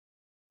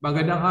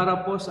Magandang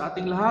araw po sa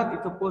ating lahat.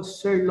 Ito po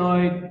Sir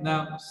Lloyd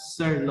ng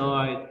Sir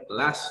Lloyd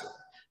Classroom.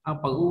 Ang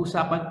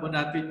pag-uusapan po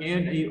natin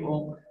ngayon ay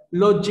yung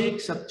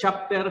logic sa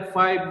chapter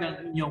 5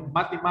 ng inyong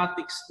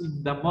Mathematics in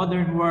the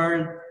Modern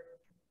World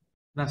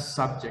na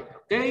subject.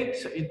 Okay?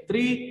 So in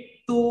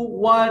 3, 2,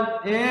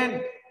 1, and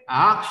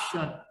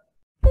action!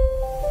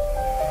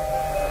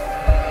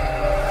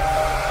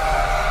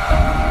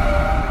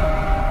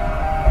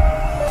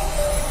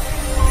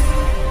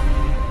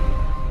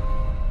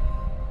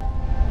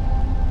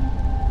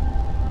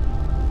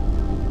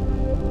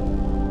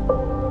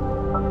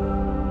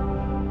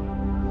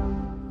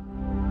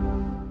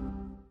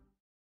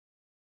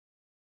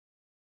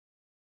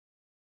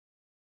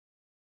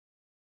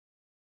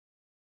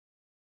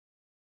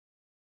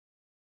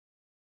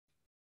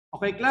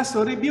 Okay, class.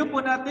 So, review po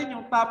natin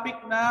yung topic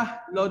na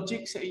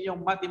logic sa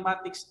inyong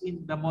Mathematics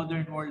in the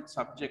Modern World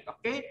subject.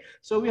 Okay?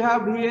 So, we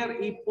have here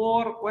a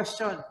 4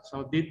 question.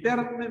 So,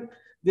 determine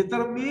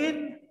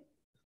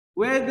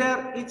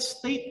whether each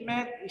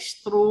statement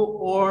is true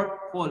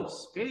or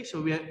false. Okay?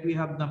 So, we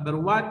have number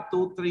 1,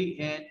 2,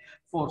 3, and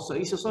 4. So,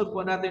 isosolve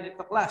po natin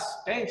ito, class.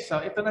 Okay? So,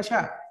 ito na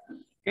siya.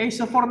 Okay?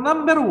 So, for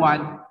number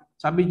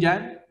 1, sabi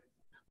dyan,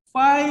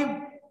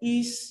 5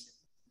 is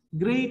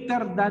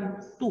greater than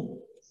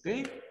 2.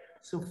 Okay?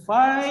 So,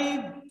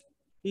 5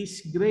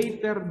 is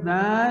greater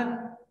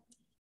than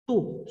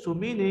 2. So,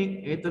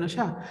 meaning, ito na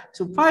siya.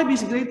 So, 5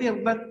 is greater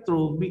than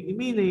 2,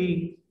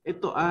 meaning,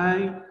 ito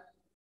ay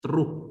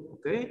true.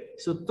 Okay?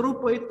 So, true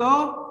po ito.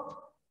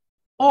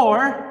 Or,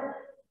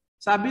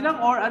 sabi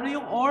ng or, ano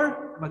yung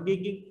or?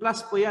 Magiging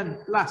plus po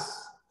yan.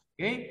 Plus.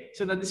 Okay?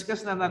 So,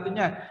 na-discuss na natin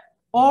yan.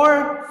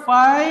 Or,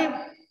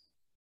 5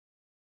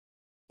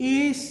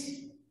 is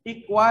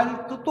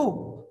equal to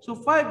 2. So,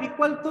 5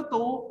 equal to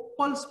 2,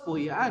 false po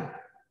yan.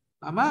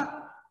 Tama?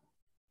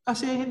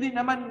 Kasi hindi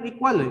naman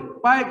equal eh.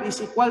 5 is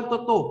equal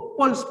to 2.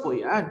 False po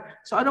yan.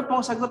 So ano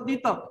po ang sagot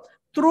dito?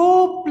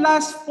 True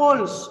plus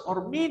false,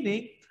 or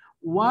meaning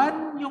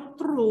 1 yung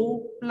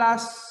true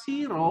plus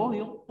 0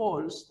 yung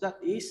false, that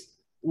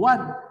is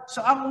 1.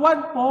 So ang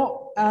 1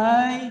 po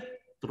ay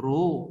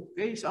true.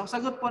 Okay? So ang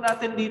sagot po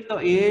natin dito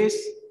is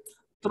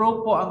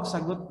true po ang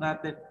sagot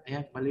natin.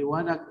 Ayan,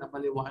 maliwanag na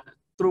maliwanag.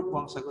 True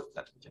po ang sagot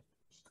natin dyan.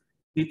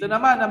 Dito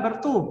naman, number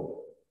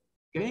 2.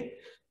 Okay?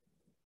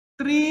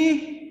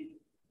 3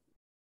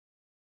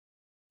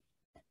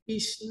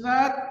 is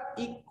not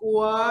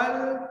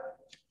equal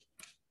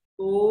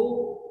to,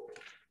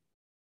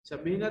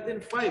 sabihin natin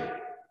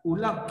 5.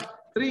 Kulang.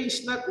 3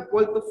 is not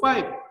equal to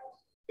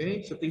 5. Okay?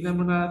 So, tingnan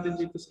muna natin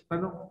dito sa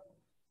tanong.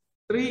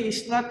 3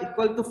 is not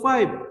equal to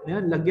 5.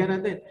 Ayan, lagyan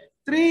natin.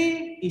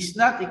 3 is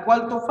not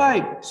equal to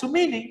 5. So,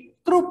 meaning,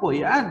 true po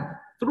yan.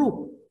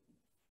 True.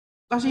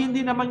 Kasi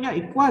hindi naman niya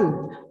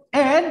equal.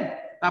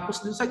 And,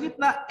 tapos dun sa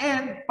gitna,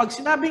 and, pag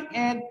sinabing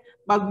and,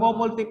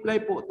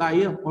 magmo-multiply po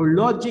tayo or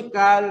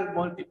logical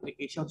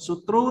multiplication.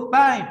 So, true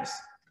times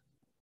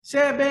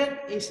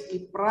 7 is a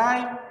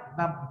prime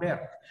number.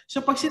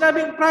 So, pag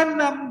sinabing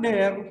prime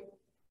number,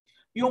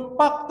 yung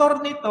factor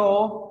nito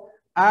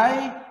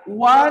ay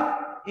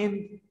 1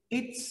 in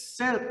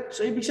itself.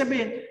 So, ibig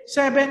sabihin,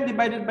 7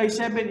 divided by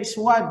 7 is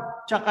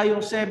 1. Tsaka yung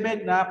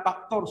 7 na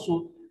factor.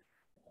 So,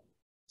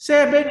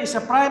 7 is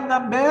a prime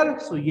number.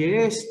 So,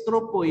 yes,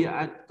 true po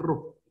yan.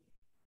 True.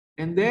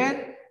 And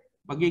then,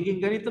 magiging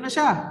ganito na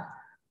siya.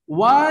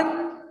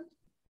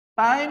 1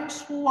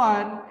 times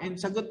 1, and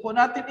sagot po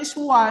natin is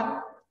 1,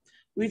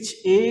 which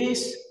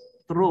is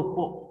true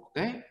po.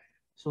 Okay?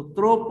 So,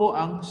 true po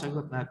ang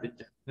sagot natin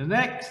dyan. The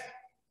next,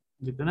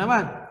 dito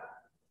naman.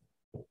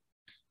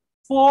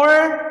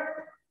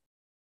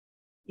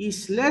 4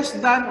 is less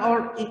than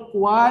or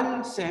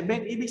equal 7.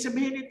 Ibig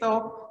sabihin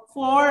nito,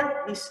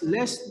 4 is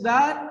less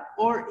than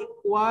or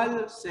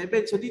equal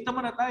 7. So, dito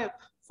muna tayo.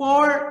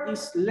 4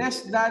 is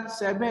less than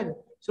 7.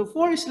 So,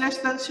 4 is less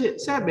than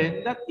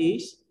 7. That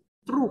is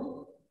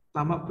true.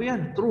 Tama po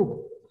yan.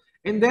 True.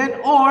 And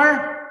then,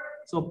 or,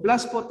 so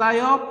plus po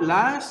tayo.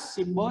 Plus,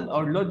 symbol,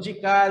 or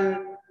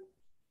logical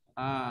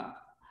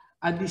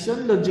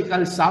addition,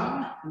 logical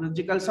sum.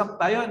 Logical sum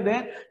tayo. And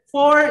then,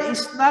 4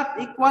 is not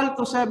equal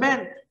to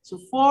 7.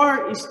 So,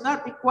 4 is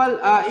not equal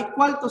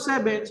to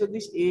 7. So,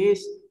 this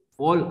is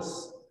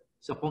false.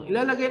 So, kung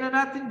ilalagay na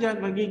natin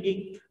dyan,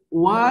 magiging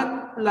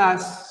 1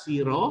 plus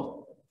 0.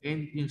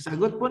 And yung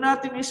sagot po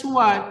natin is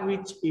 1,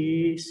 which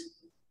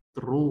is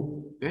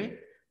true. Okay?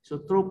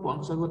 So, true po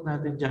ang sagot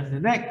natin dyan.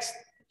 The next.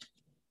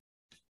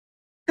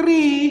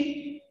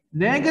 3,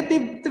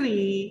 negative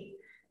 3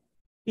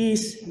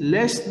 is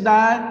less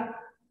than,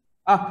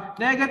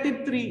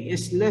 negative 3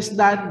 is less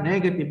than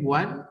negative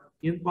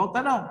 1. Yun po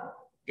ang tanong.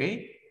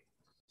 Okay?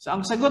 So,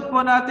 ang sagot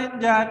po natin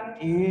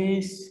dyan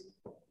is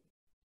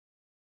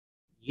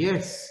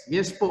yes.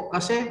 Yes po.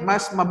 Kasi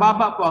mas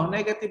mababa po ang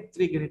negative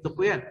 3. Ganito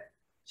po yan.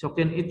 So,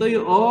 ito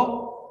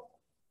yung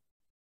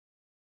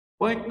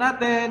point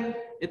natin.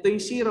 Ito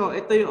yung 0.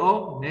 Ito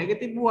yung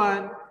negative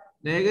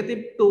 1,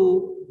 negative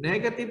 2,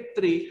 negative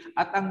 3.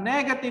 At ang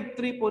negative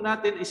 3 po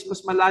natin is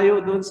mas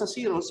malayo doon sa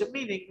 0. So,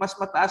 meaning, mas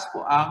mataas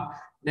po ang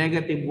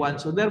negative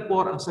 1. So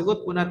therefore, ang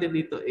sagot po natin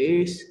dito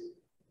is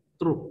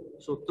true.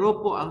 So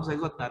true po ang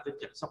sagot natin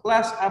dyan. So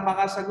class, ang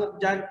makasagot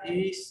dyan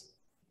is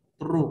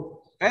true.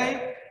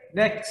 Okay?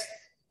 Next.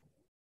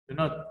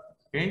 Sunod.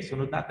 Okay,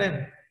 sunod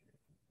natin.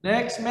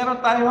 Next,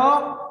 meron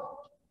tayong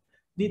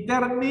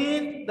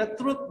determine the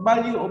truth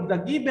value of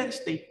the given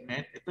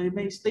statement. Ito yung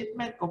may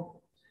statement kung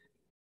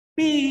P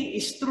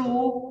is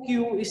true,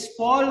 Q is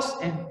false,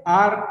 and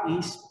R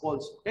is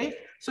false. Okay?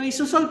 So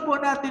isusolve po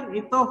natin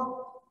ito.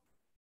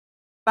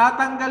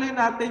 Tatanggalin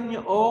natin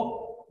yung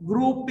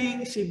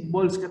grouping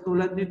symbols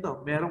katulad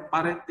nito. Merong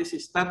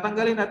parenthesis.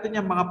 Tatanggalin natin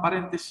yung mga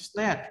parenthesis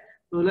na yan.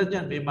 Tulad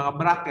yan, may mga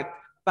bracket.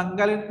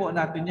 Tanggalin po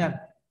natin yan.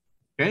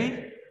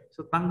 Okay?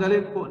 So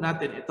tanggalin po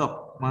natin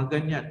ito. Mga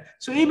ganyan.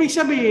 So ibig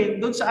sabihin,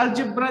 doon sa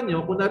algebra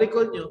nyo, kung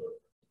na-recall nyo,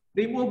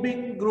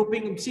 removing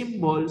grouping of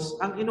symbols,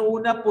 ang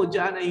inuuna po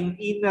dyan ay yung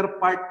inner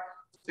part.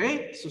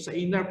 Okay? So sa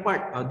inner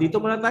part.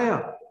 Dito muna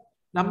tayo.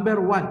 Number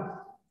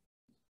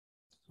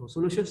 1. So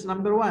solutions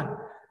number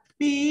 1.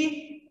 P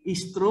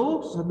is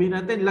true. Sabihin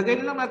natin, lagay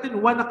na lang natin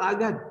 1 na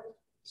kaagad.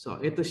 So,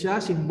 ito siya,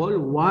 symbol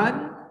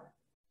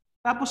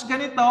 1. Tapos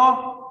ganito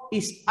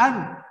is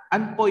an.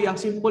 An po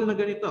yung symbol na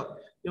ganito.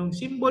 Yung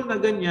symbol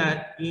na ganyan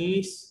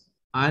is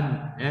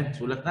an. Ayan,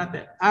 sulat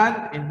natin.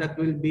 An, and that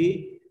will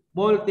be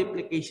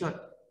multiplication.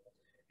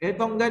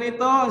 Itong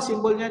ganito, ang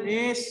symbol niyan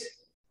is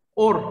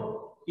or.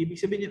 Ibig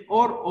sabihin niyan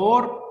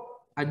or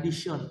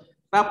addition.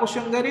 Tapos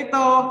yung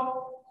ganito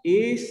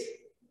is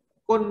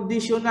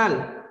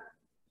conditional.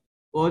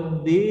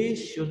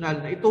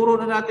 Conditional. Naituro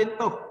na natin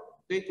to.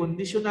 Okay,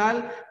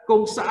 conditional.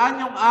 Kung saan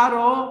yung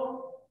arrow,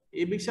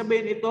 ibig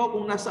sabihin ito,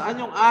 kung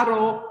nasaan yung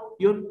arrow,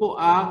 yun po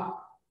ang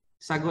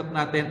sagot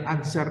natin,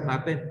 answer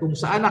natin. Kung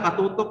saan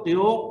nakatutok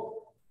yung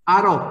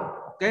arrow.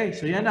 Okay,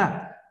 so yan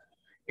na.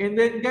 And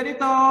then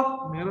ganito,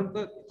 meron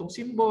to, itong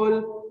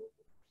symbol.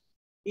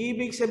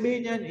 Ibig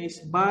sabihin yan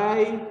is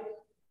by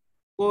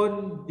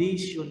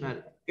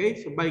conditional.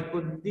 Okay, so by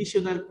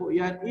conditional po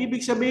yan.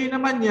 Ibig sabihin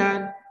naman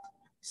yan,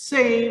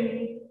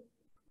 same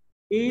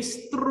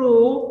is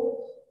true,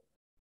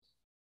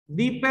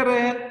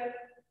 different,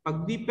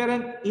 pag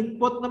different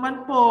input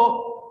naman po,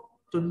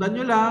 sundan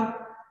nyo lang,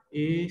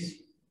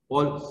 is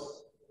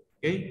false.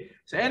 Okay?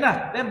 So, ayan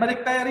na. Then,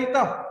 balik tayo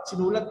rito.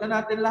 Sinulat na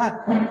natin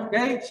lahat.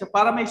 Okay? So,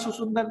 para may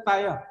susundan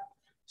tayo.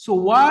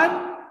 So,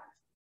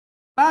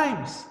 1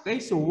 times. Okay?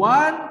 So,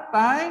 1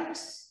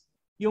 times,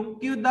 yung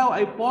Q daw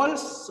ay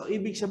false. So,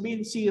 ibig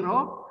sabihin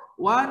 0.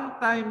 1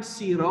 times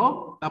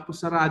 0,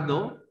 tapos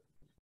sarado.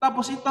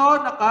 Tapos ito,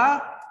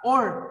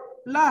 naka-or,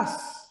 plus.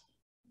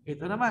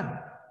 Ito naman.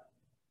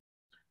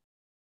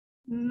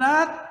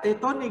 Not,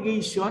 ito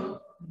negation.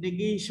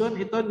 Negation,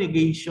 ito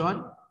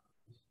negation.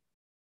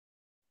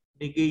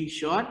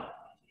 Negation.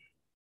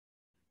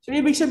 So,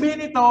 ibig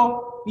sabihin ito,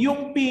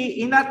 yung P,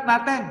 inat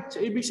natin. So,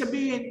 ibig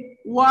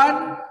sabihin,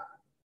 1,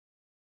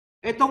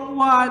 itong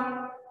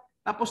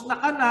 1, tapos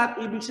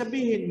naka-not, ibig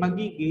sabihin,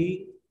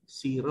 magiging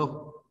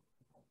 0.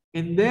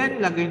 And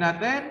then, lagay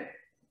natin,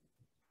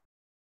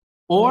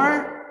 or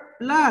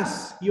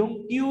plus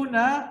yung Q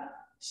na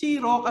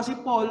 0 kasi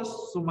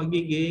false, so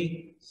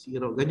magiging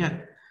 0.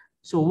 Ganyan.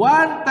 So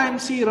 1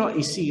 times 0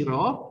 is 0.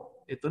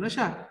 Ito na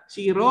siya.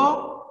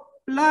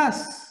 0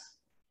 plus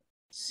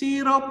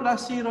 0 plus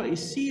 0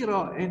 is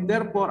 0. And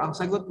therefore, ang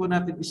sagot po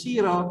natin is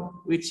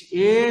 0, which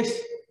is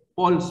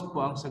false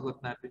po ang sagot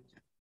natin.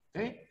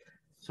 Okay?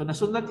 So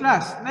nasundan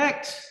class.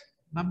 Next,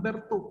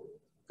 number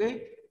 2. Okay?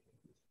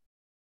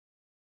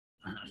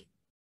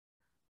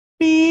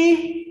 P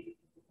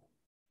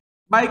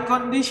by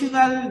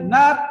conditional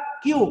not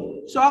Q.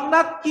 So, ang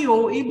not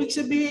Q, ibig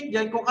sabihin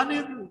dyan, kung ano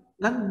yung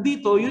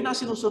nandito, yun ang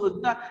sinusunod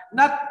na.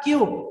 Not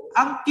Q.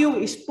 Ang Q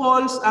is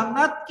false. Ang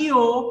not Q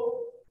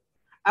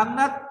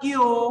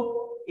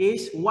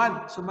is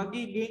 1. So,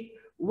 magiging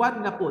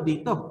 1 na po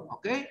dito.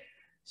 Okay?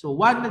 So,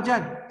 1 na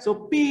dyan.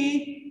 So, P,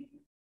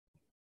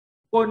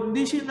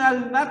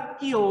 conditional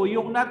not Q,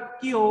 yung not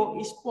Q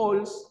is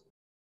false.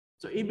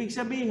 So, ibig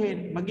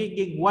sabihin,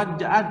 magiging 1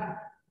 dyan.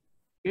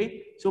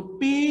 Okay? So,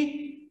 P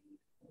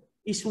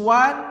is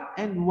 1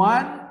 and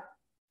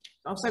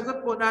 1. Ang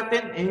sagot po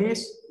natin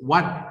is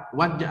 1.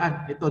 1 dyan.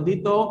 Ito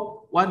dito,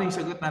 1 ang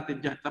sagot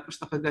natin dyan.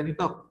 Tapos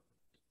nakaganito.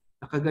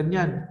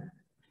 Nakaganyan.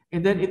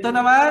 And then ito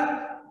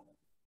naman,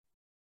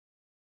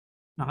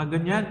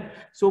 nakaganyan.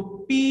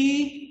 So P,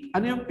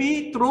 ano yung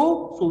P?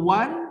 True. So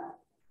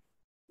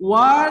 1.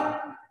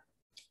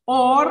 1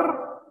 or,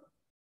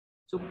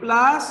 so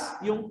plus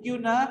yung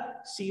Q na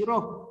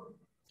 0.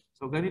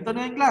 So ganito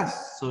na yung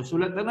class. So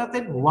sulat na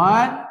natin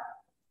 1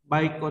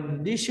 by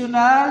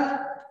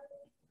conditional,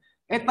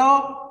 ito,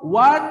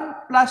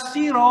 1 plus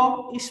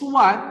 0 is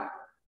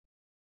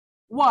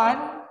 1.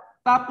 1,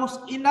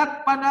 tapos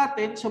inat pa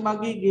natin, so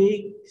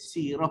magiging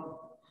 0.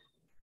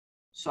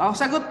 So, ang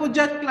sagot po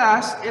dyan,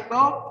 class,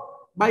 ito,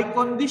 by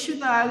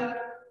conditional,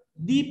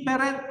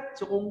 different.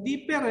 So, kung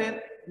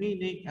different,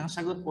 meaning, ang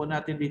sagot po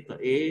natin dito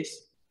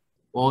is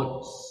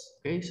false.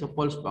 Okay? So,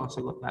 false po ang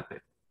sagot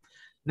natin.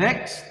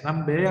 Next,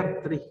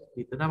 number 3.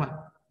 Dito naman.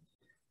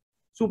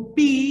 So,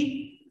 P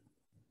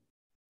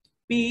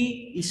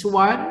is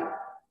 1.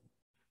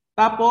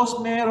 Tapos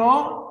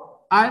merong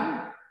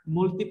and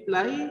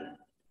multiply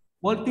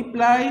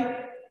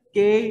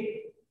kay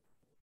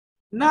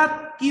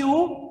not Q.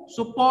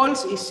 So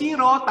false is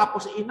 0.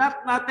 Tapos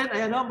i-not natin.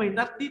 Ayan o, may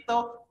not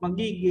dito.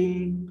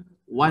 Magiging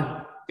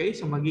 1. Okay,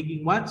 so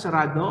magiging 1.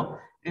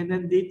 Sarado. And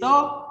then dito,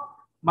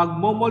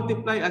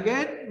 magmo-multiply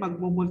again.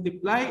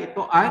 Magmo-multiply.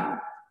 Ito and.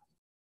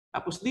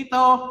 Tapos dito,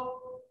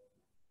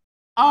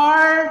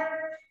 R.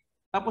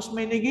 Tapos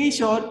may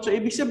negation. So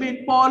ibig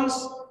sabihin, false,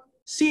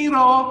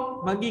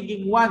 0,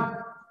 magiging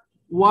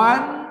 1.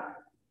 1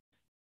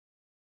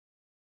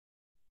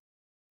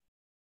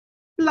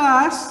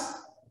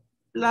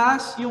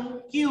 plus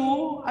yung Q.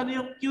 Ano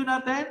yung Q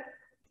natin?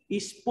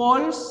 Is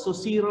false. So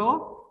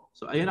 0.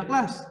 So ayun na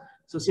class.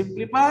 So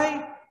simplify.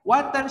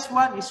 1 times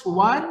 1 is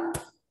 1.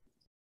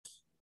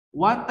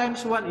 1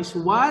 times 1 is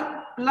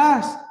 1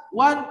 plus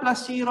 1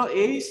 plus 0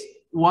 is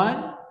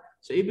 1.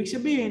 So ibig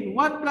sabihin,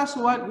 1 plus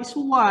 1 is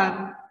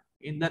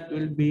 1 and that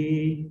will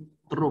be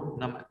true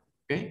naman.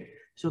 Okay?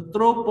 So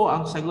true po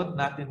ang sagot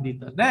natin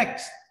dito.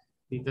 Next,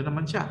 dito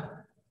naman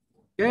siya.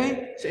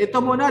 Okay? So ito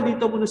muna,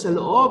 dito muna sa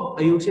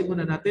loob. Ayusin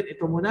muna natin.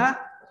 Ito muna.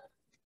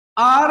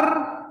 R,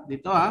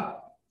 dito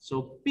ha.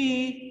 So P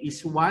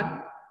is 1.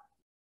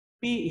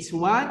 P is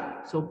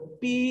 1. So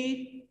P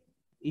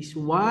is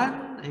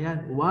 1.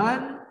 Ayan,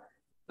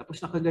 1. Tapos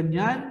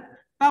nakaganyan.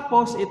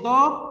 Tapos ito,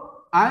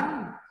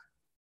 and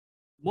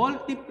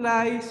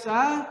multiply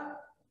sa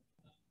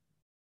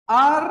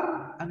R.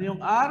 Ano yung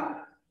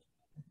R?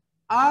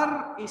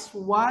 R is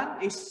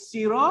 1, is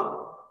 0.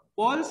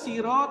 False,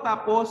 0.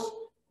 Tapos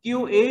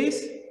Q is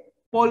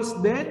false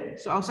din.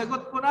 So ang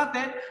sagot po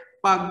natin,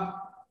 pag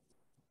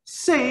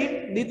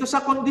same, dito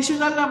sa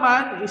conditional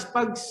naman is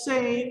pag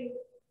same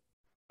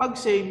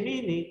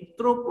meaning,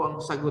 true po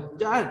ang sagot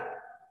dyan.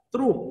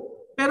 True.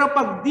 Pero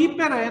pag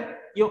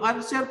different, yung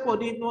answer po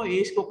dito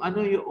is kung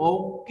ano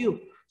yung Q.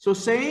 So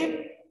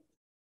same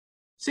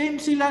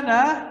sila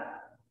na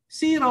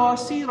 0,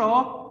 0.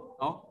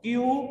 No?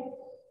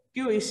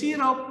 Q is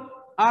 0,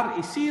 R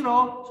is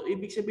 0. So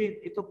ibig sabihin,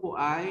 ito po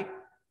ay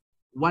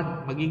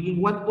 1. Magiging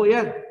 1 po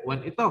yan.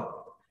 1 ito.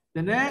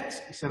 The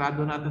next,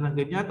 isarado natin ng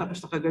ganyan. Tapos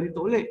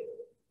nakaganito ulit.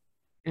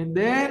 And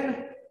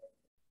then,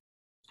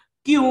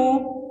 Q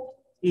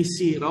is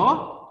 0.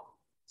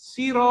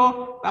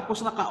 0. Tapos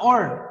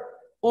naka-OR.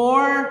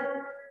 OR.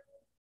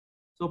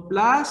 So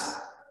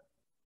plus,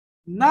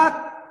 not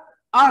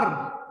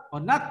R. O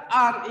not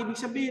R, ibig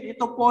sabihin,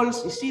 ito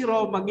false is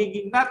 0.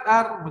 Magiging not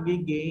R,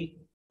 magiging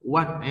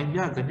 1. Ayan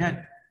dyan, ganyan.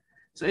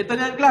 So ito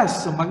na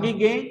class. So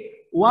magiging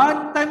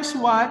 1 times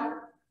 1.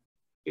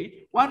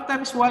 Okay? 1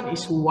 times 1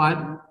 is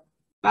 1.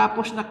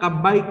 Tapos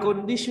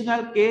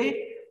naka-bi-conditional kay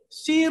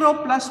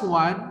 0 plus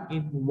 1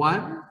 in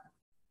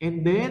 1. And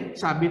then,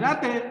 sabi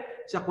natin,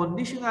 sa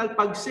conditional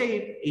pag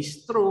same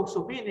is true.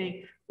 So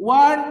meaning,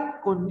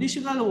 1,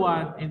 conditional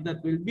 1, and that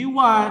will be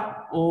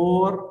 1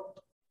 or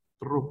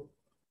true.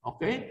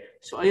 Okay?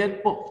 So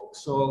ayan po.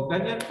 So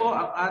ganyan po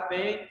ang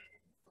ating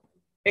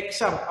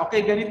exam.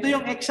 Okay, ganito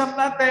yung exam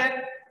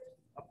natin.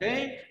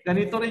 Okay?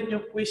 Ganito rin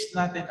yung quiz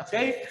natin.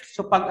 Okay?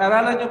 So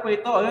pag-aralan nyo po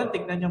ito, ayun,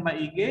 tignan nyo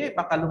maigi.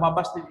 Baka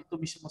lumabas din ito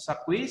mismo sa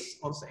quiz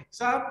or sa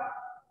exam.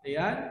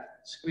 Ayan.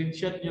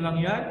 Screenshot nyo lang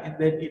yan. And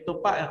then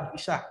ito pa ang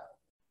isa.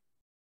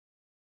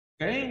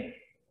 Okay?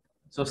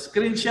 So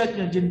screenshot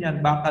nyo din yan.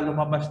 Baka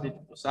lumabas din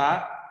ito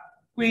sa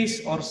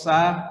quiz or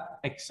sa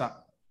exam.